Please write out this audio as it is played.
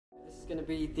going to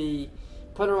be the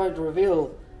Polaroid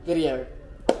reveal video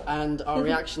and our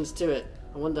reactions to it.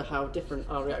 I wonder how different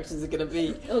our reactions are going to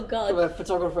be. Oh God. From a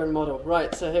photographer and model.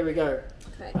 Right, so here we go.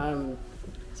 Okay.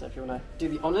 So if you want to do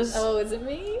the honours. Oh, is it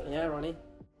me? Yeah, Ronnie.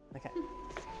 Okay.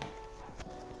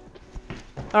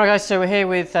 Alright guys, so we're here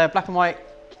with black and white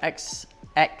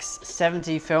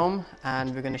SX-70 film,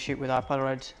 and we're going to shoot with our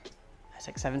Polaroid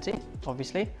SX-70,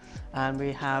 obviously. And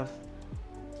we have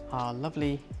our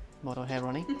lovely model here,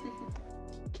 Ronnie,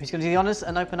 who's going to do the honours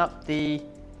and open up the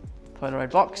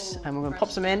Polaroid box. And we're going to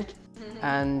pop some in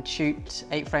and shoot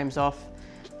 8 frames off.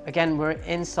 Again, we're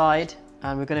inside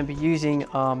and we're going to be using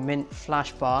our Mint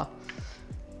flash bar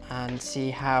and see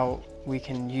how we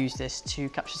can use this to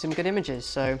capture some good images.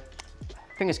 So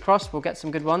fingers crossed we'll get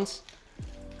some good ones.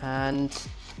 And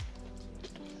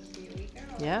Here we go.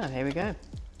 yeah, here we go.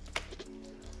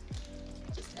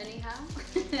 Just anyhow.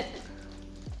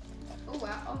 Oh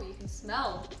wow, oh you can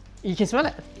smell. You can smell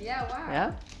it? Yeah, wow.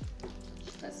 Yeah?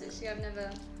 That's actually, I've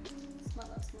never smelled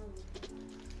that smell.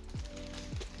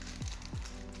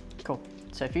 Cool.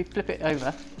 So if you flip it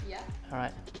over, Yeah. all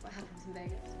right, What happens in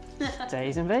Vegas?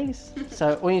 stays in Vegas.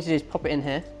 So all you need to do is pop it in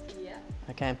here, Yeah.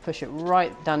 okay, and push it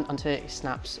right down until it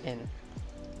snaps in.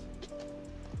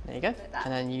 There you go. Like that?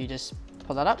 And then you just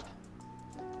pull that up.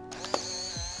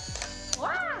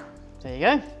 Wow. There you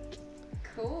go.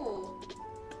 Cool.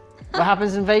 What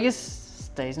happens in Vegas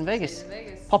stays in Vegas. Stays in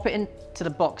Vegas. Pop it into the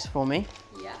box for me,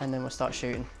 Yeah. and then we'll start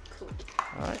shooting. Cool.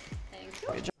 All right. Thank you.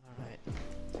 Good job. All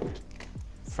right.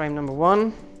 Frame number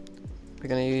 1. We're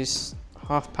going to use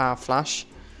half power flash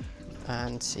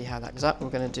and see how that goes up. We're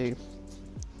going to do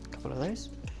a couple of those.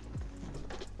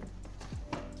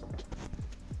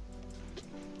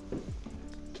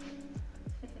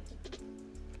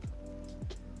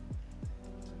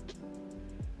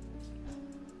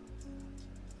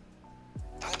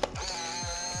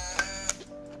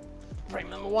 Frame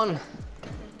number 1.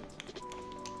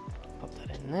 Pop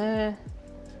that in there.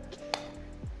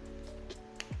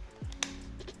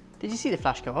 Did you see the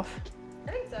flash go off?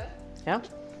 I think so. Yeah?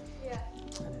 Yeah.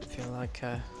 I didn't feel like,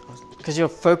 because you're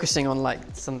focusing on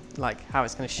like how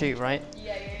it's going to shoot, right?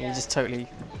 Yeah, yeah, You yeah. just totally, You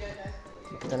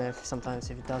don't know. don't know if sometimes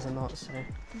if it does or not. So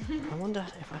I wonder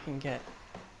if I can get.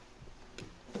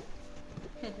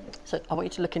 So I want you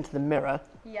to look into the mirror,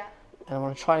 Yeah. and I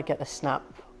want to try to get a snap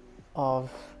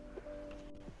of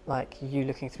like you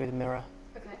looking through the mirror.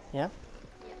 Okay. Yeah?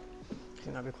 Yeah. I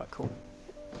think that'd be quite cool.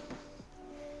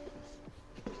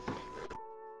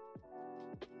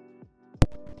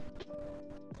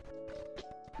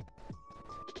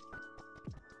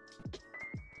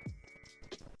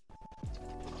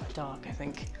 Quite dark, I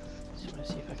think. Just want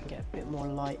to see if I can get a bit more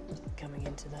light coming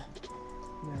into the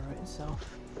mirror itself.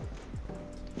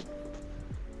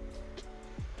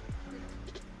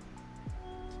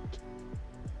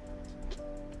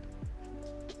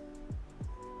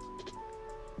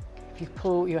 If you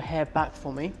pull your hair back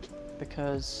for me,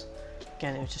 because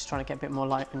again, it was just trying to get a bit more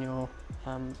light on your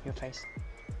face.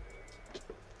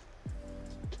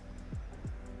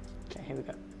 Okay, here we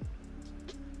go.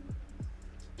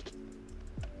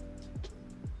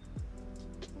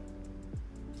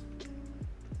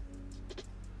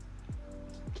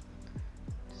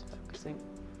 Just focusing.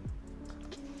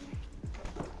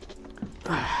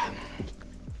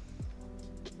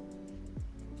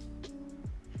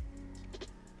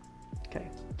 Okay,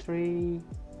 3,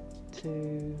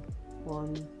 2,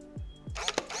 1.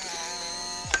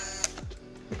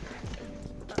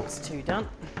 That's 2 done.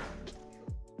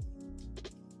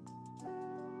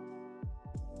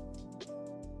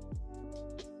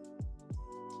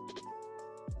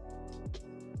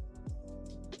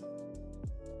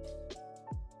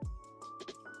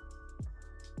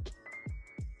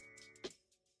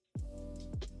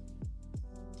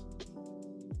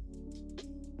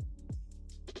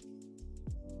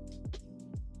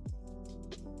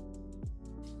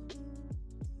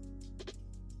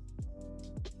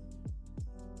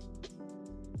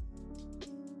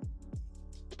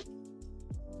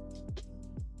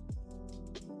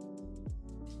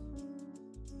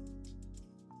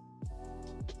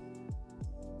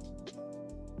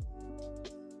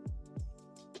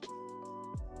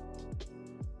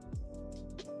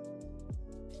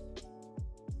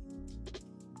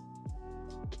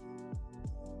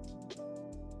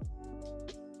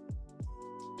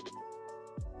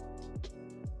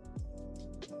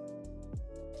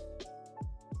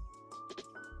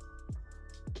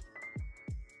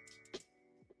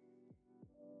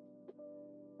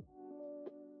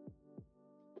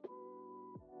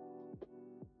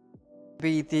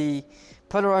 Be the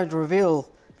Polaroid reveal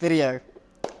video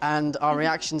and our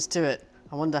reactions to it.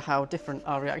 I wonder how different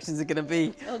our reactions are going to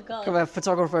be. Oh God. From a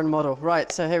photographer and model.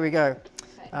 Right, so here we go.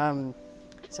 Okay.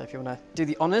 So if you want to do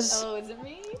the honours. Oh, is it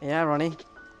me? Yeah, Ronnie.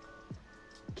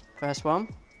 First one.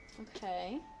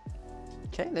 Okay.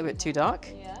 Okay, a little bit too dark.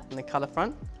 Yeah. On the colour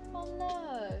front. Oh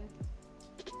no.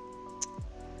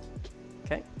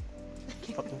 Okay.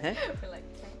 Pop them here. We're like,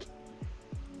 okay.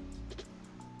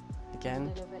 A Again.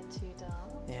 little bit too dark.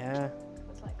 Yeah.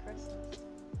 It's like Christmas.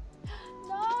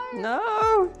 No.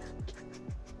 No!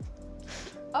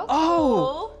 Oh,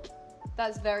 Oh! cool.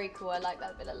 That's very cool. I like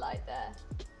that bit of light there.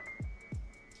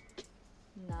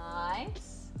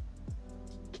 Nice.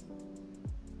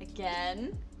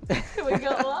 Again. We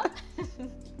got one.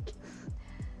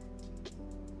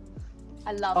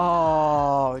 I love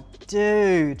Oh,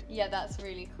 dude. that. Yeah, that's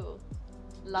really cool.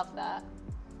 Love that.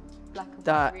 Black and white,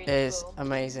 That really is cool.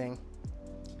 amazing.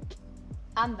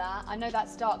 And that, I know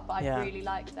that's dark, but Yeah. I really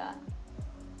like that.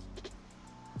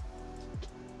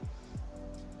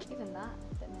 Even that,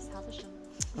 a bit Miss Havisham.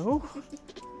 Oh.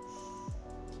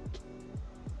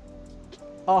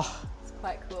 Oh, It's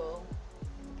quite cool.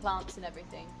 The plants and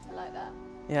everything. I like that.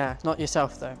 yeah. Not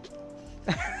yourself though.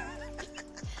 I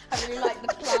really like the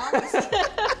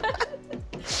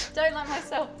plants. Don't like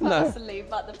myself No. personally,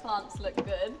 but the plants look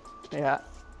good. Yeah.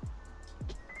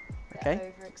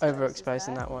 Okay. Yeah, Overexposed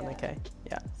in there. that one. Yeah. Okay.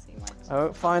 Yeah. See my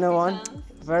Oh, final one. hands.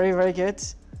 Very, very good.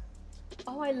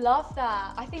 Oh, I love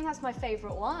that. I think that's my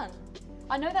favourite one.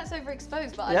 I know that's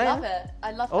overexposed, but Yeah, I love yeah. it.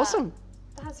 I love Awesome.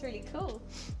 that. That's really cool.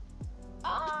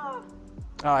 Ah.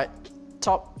 All right.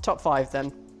 Top 5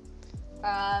 then.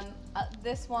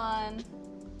 This one.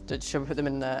 Should we put them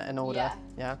in order? Yeah.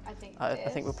 Yeah. I I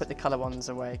think we'll put the colour ones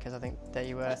away because I think there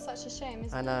you were. That's such a shame,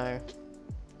 isn't I it? know. A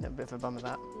little bit of a bum of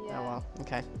that. Yeah. Oh well.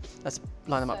 Okay. Let's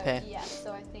line them up here. Yeah,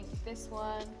 so I think this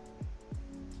one,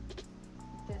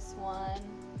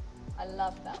 I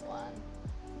love that one.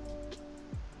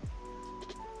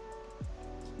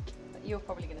 But you're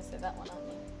probably going to say that one,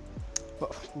 aren't you?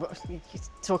 What, you're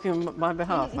talking on my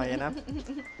behalf, are you now?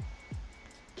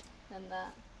 And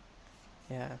that.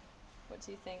 Yeah. What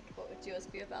do you think? What would yours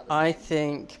be about the I same?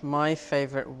 think my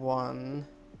favourite one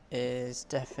is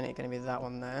definitely going to be that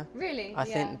one there. Really? I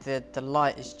think the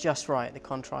light is just right. The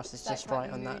contrast is It's like just quite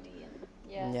right on that. moody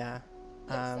and, yeah.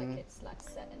 Yeah. Looks like it's like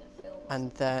set in a film.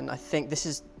 And then I think this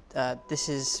is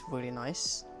really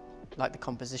nice, like the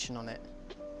composition on it.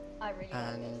 I really like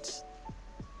And it.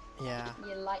 yeah,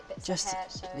 Your light bits just of hair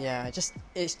showing. yeah, just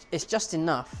it's just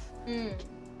enough Mm.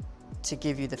 to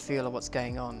give you the feel of what's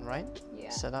going on, right?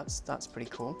 Yeah. So that's pretty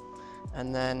cool.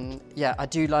 And then yeah, I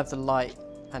do love the light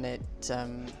and it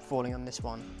falling on this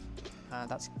one.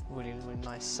 That's really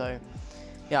nice. So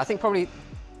yeah, I think probably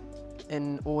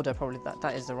in order, probably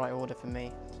that is the right order for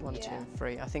me. 1, 2, Yeah. and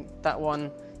 3. I think that one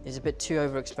is a bit too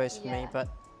overexposed for me, Yeah. but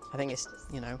I think it's,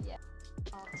 you know. Yeah.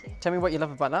 Arty. Tell me what you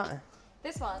love about that.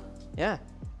 This one, Yeah.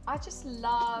 I just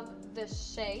love the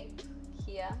shape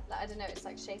here. Like, I don't know, it's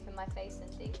like shaping my face and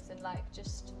things, and like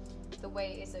just the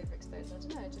way it is overexposed. I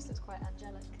don't know, it just looks quite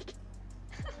angelic.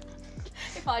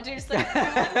 If I do say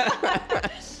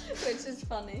so, which is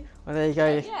funny. Well, there you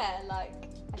go. But yeah, like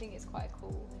I think it's quite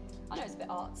cool. I know it's a bit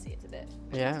artsy, it's a bit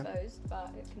Yeah. exposed, but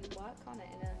it can work on it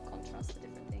in a contrast to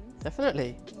different things.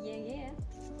 Definitely. Yeah, yeah.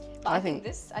 But I I think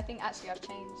think- I think actually I've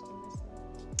changed in this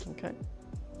one. Okay.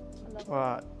 I love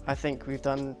Well, I think we've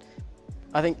done.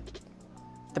 I think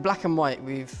the black and white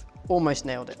we've almost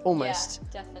nailed it. Almost. Yeah,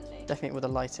 definitely. Definitely with the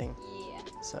lighting. Yeah.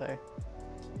 So I'm gonna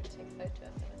take a photo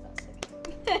of them if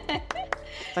that's okay.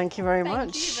 thank you very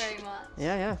much. Thank you very much.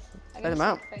 Yeah, yeah. I'm Let them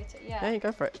gonna out. take a photo. Yeah. Yeah, you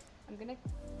go for it. I'm gonna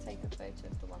take a photo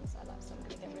of the ones I like, so I'm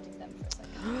gonna get rid of them for a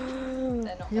second.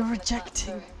 They're not You're making the cut,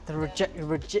 rejecting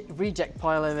sorry. the reject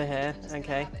pile over here. I'm just gonna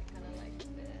Okay. have it kind of like this.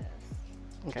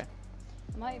 Okay.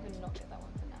 I might even not get that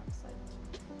one for now.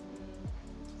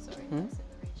 So, sorry, Hmm? that's in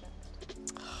the reject.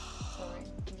 Sorry,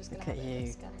 I'm just gonna Look have at it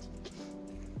you. scanned.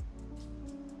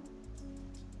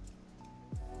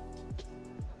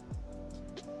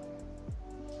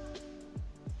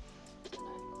 Don't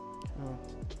know. Oh.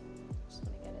 Just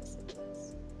want to get it so there's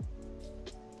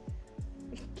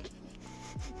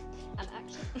an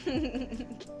action. I'm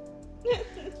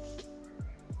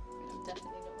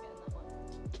definitely not getting that one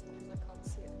because I can't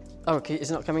see it. Oh, okay.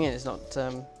 It's not coming in. It's not.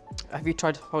 Have you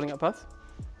tried holding it above?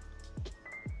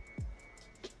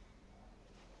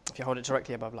 If you hold it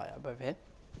directly above, like above here,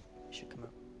 it should come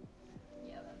up.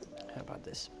 Yeah, that's better. How about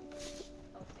this?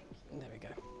 Oh, thank you. There we go.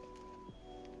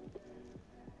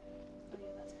 Oh, yeah,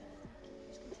 that's better. Thank you. I'm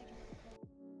just gonna take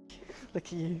it. Look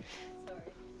at you, Sorry.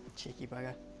 cheeky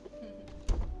bugger.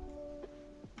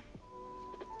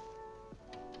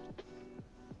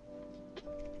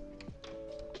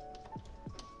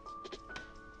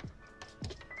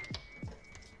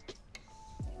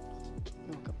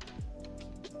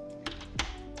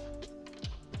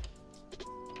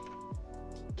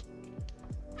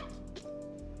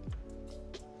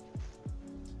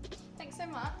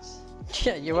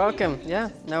 Yeah, you're welcome. Yeah,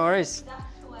 no worries.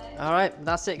 Stacked away. All right,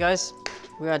 that's it, guys.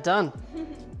 We are done.